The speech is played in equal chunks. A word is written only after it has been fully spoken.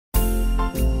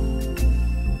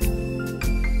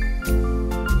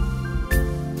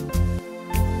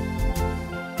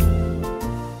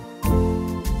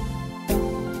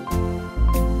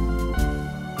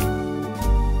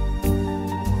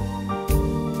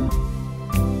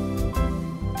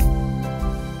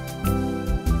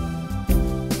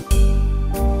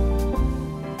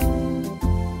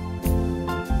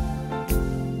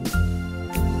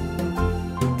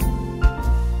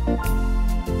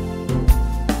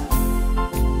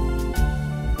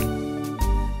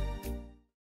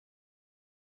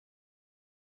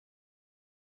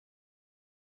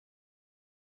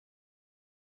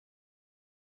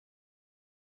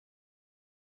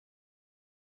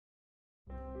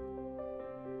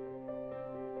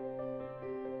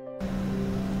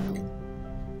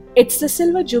It's the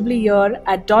Silver Jubilee year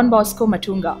at Don Bosco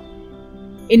Matunga.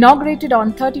 Inaugurated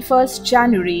on 31st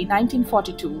January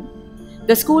 1942,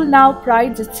 the school now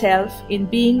prides itself in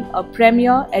being a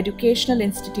premier educational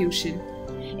institution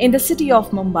in the city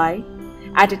of Mumbai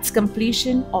at its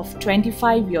completion of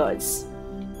 25 years.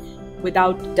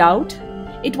 Without doubt,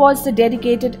 it was the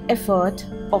dedicated effort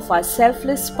of our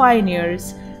selfless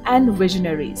pioneers and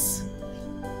visionaries,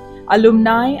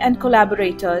 alumni and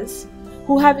collaborators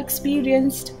who have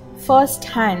experienced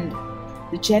first-hand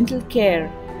the gentle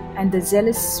care and the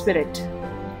zealous spirit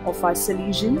of our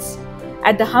Salesians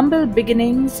at the humble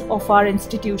beginnings of our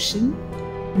institution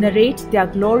narrate their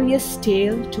glorious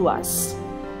tale to us.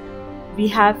 We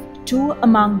have two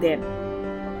among them,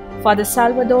 Father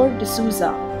Salvador de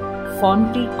Souza,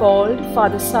 fondly called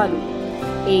Father Salu,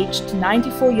 aged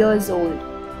 94 years old,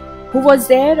 who was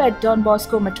there at Don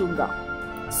Bosco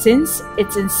Matunga since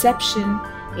its inception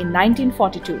in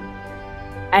 1942,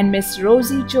 and Miss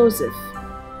Rosie Joseph,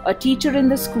 a teacher in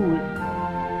the school,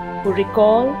 who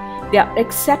recall their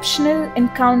exceptional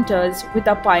encounters with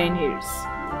our pioneers.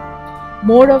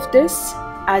 More of this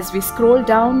as we scroll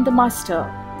down the muster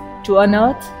to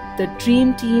unearth the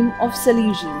dream team of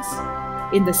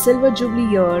Salesians in the Silver Jubilee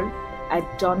year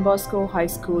at Don Bosco High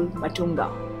School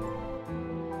Matunga.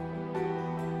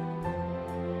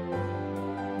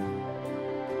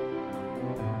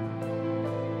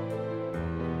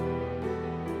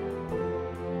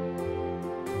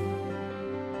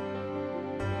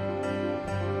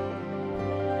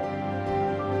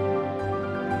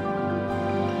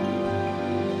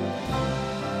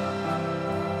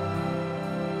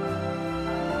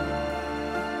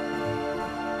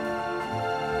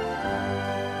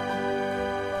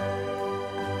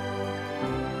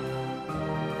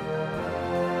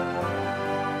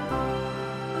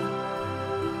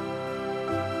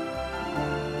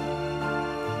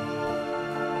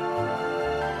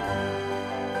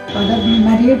 Father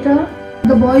narrator,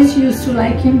 the boys used to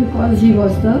like him because he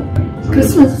was the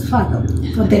Christmas father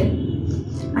for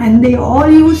them, and they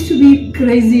all used to be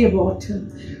crazy about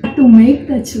him. To make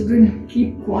the children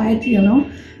keep quiet,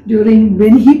 during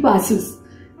when he passes,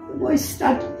 the boys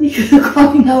start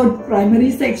calling out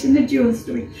primary section. It used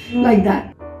to be like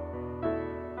that.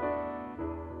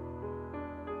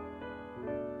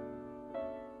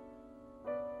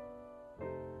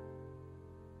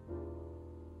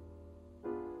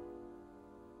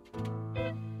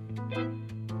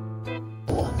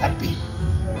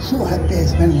 So happy I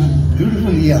spent one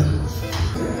beautiful year.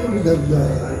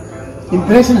 The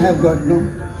impression I have got,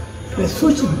 they're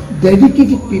such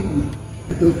dedicated people.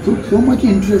 They took so much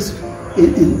interest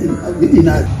in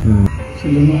us. So,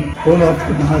 all of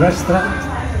Maharashtra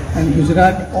and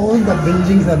Gujarat, all the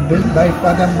buildings are built by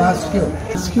Father Bosco.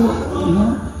 Is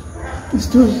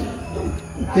to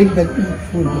take that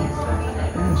food,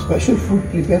 special food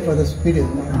prepared for the spirit.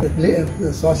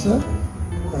 The saucer,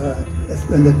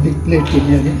 and the big plate came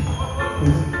here,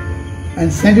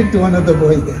 and sent it to one of the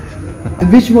boys there.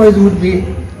 And which boys would be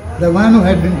the one who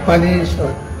had been punished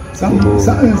or some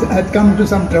had come into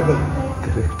some trouble.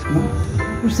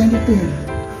 Who sent it to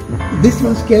him? This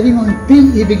was carrying on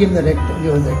till he became the rector. He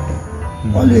was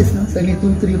rector. Always sending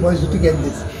 2-3 boys to get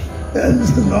this. I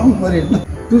used to long for it.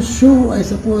 To show, I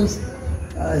suppose,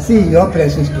 see, your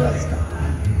precious to us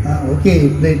now. Okay,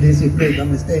 you played this, you played a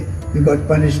mistake, you got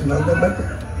punished and all that,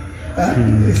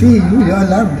 but see, you are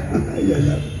loved. You are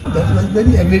loved. That was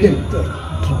very evident.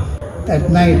 At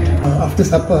night, after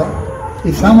supper,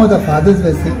 if some of the fathers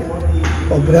were sick,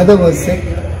 or brother was sick,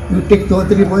 you take 2 or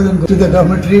 3 boys and go to the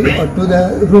dormitory or to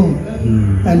the room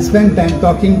and spend time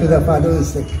talking to the father who is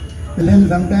sick. And then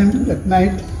sometime at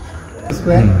night,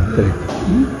 square,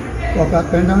 walk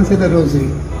up and down, say the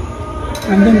rosary,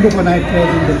 and then go for night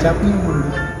prayers in the chapel.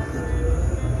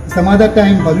 Some other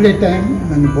time, holiday time,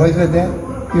 when the boys were there,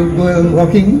 you would go on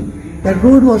walking. The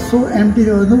road was so empty,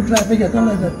 there was no traffic at all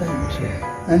at that time.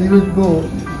 And you would go,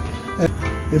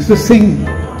 you used to sing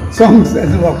songs as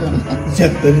you walk on.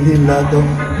 Jappardilla do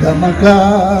damakla,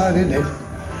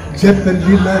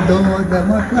 Jappardilla do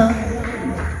damakla.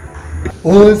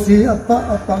 Oh, see,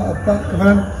 appa,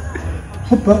 kamaran,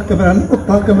 uppa,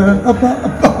 kamaran, appa.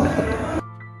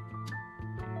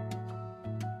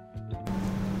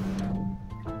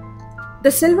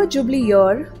 The Silver Jubilee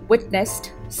year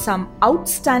witnessed some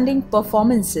outstanding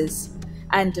performances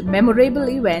and memorable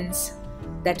events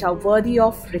that are worthy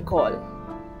of recall.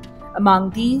 Among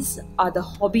these are the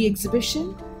hobby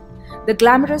exhibition, the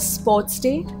glamorous sports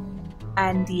day,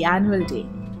 and the annual day.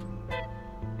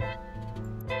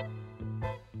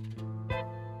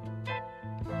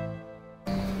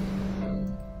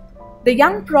 The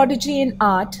young prodigy in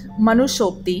art, Manu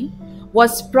Sobti,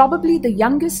 was probably the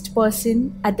youngest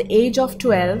person at the age of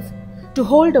 12 to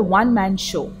hold a one-man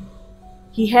show.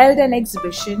 He held an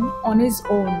exhibition on his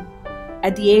own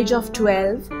at the age of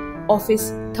 12 of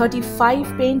his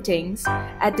 35 paintings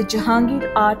at the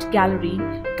Jehangir Art Gallery,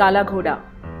 Goda.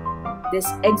 This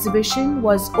exhibition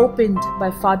was opened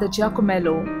by Father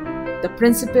Giacomello, the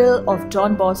principal of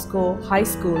Don Bosco High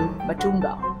School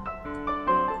Matunga.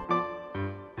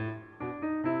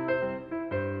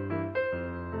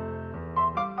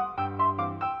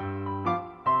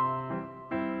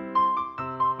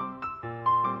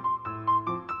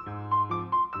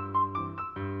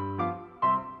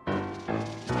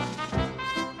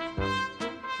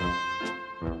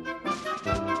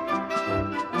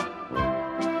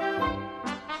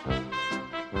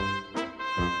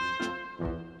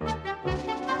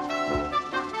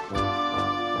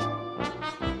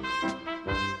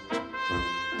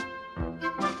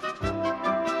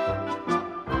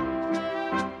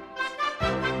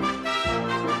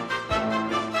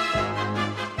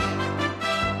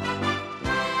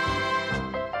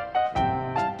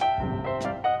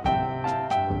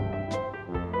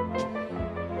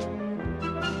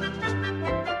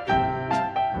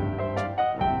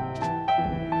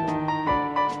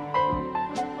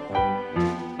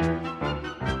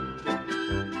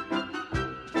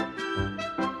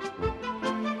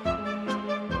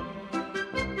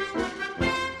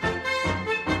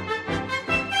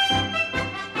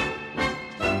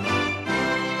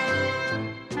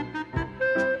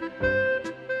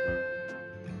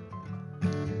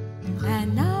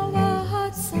 And now our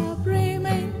hearts are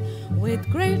brimming with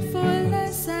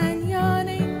gratefulness and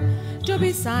yearning to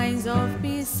be signs of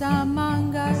peace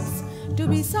among us, to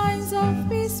be signs of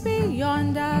peace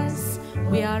beyond us.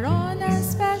 We are on a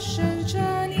special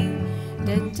journey,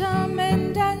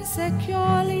 determined and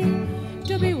securely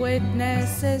to be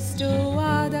witnesses to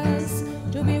others,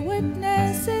 to be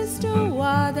witnesses to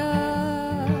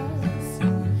others.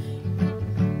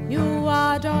 You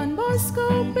are Don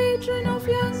Bosco, patron of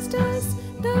youngsters,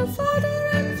 the father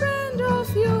and friend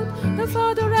of youth, the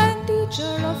father and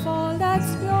teacher of all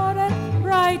that's pure and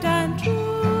bright and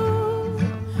true.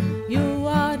 You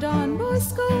are Don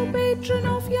Bosco, patron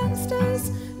of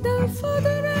youngsters, the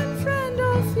father and friend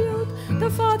of youth, the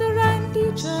father and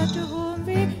teacher to whom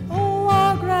we owe